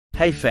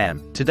Hey fam,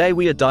 today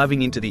we are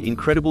diving into the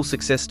incredible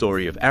success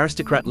story of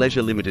Aristocrat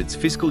Leisure Limited's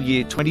fiscal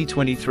year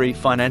 2023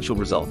 financial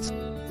results.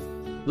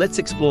 Let's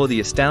explore the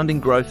astounding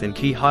growth and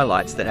key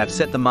highlights that have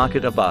set the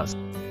market abuzz.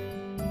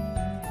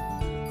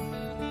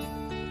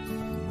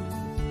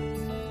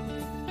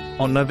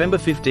 On November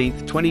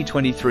 15,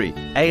 2023,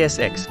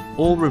 ASX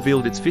all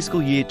revealed its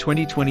fiscal year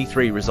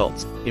 2023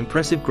 results.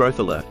 Impressive growth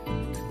alert.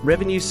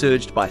 Revenue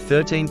surged by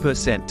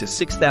 13% to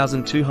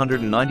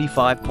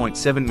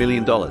 $6,295.7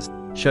 million,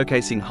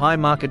 showcasing high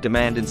market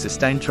demand and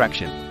sustained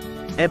traction.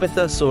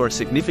 EBITDA saw a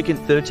significant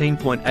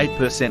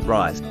 13.8%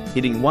 rise,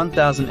 hitting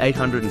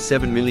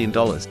 $1,807 million,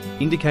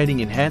 indicating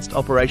enhanced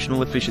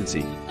operational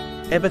efficiency.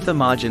 EBITDA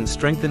margin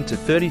strengthened to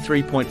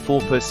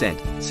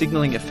 33.4%,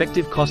 signaling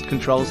effective cost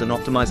controls and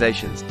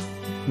optimizations.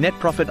 Net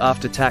profit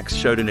after tax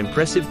showed an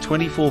impressive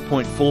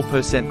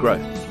 24.4%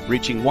 growth,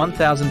 reaching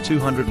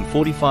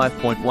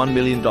 $1,245.1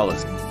 million.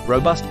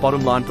 Robust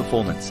bottom-line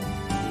performance.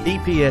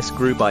 EPS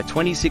grew by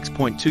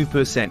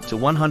 26.2% to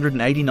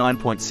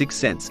 189.6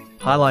 cents,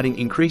 highlighting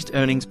increased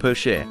earnings per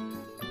share.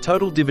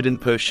 Total dividend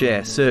per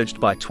share surged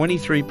by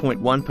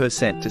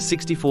 23.1% to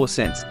 64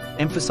 cents,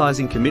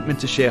 emphasizing commitment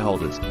to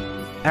shareholders.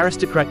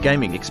 Aristocrat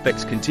Gaming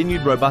expects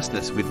continued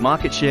robustness with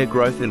market share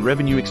growth and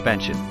revenue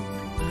expansion.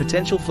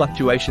 Potential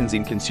fluctuations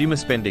in consumer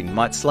spending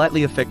might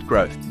slightly affect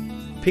growth.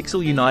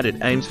 Pixel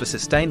United aims for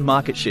sustained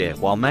market share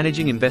while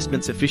managing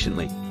investments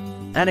efficiently.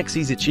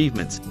 Annex's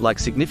achievements, like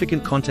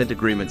significant content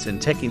agreements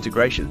and tech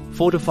integration,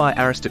 fortify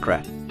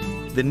Aristocrat.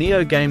 The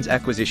Neo Games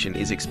acquisition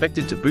is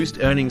expected to boost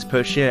earnings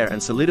per share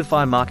and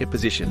solidify market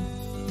position.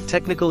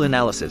 Technical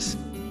analysis.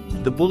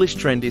 The bullish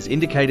trend is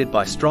indicated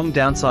by strong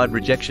downside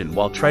rejection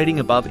while trading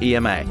above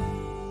EMA.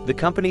 The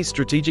company's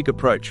strategic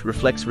approach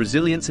reflects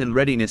resilience and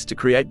readiness to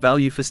create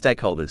value for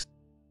stakeholders.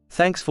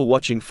 Thanks for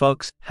watching,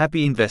 folks.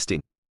 Happy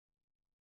investing.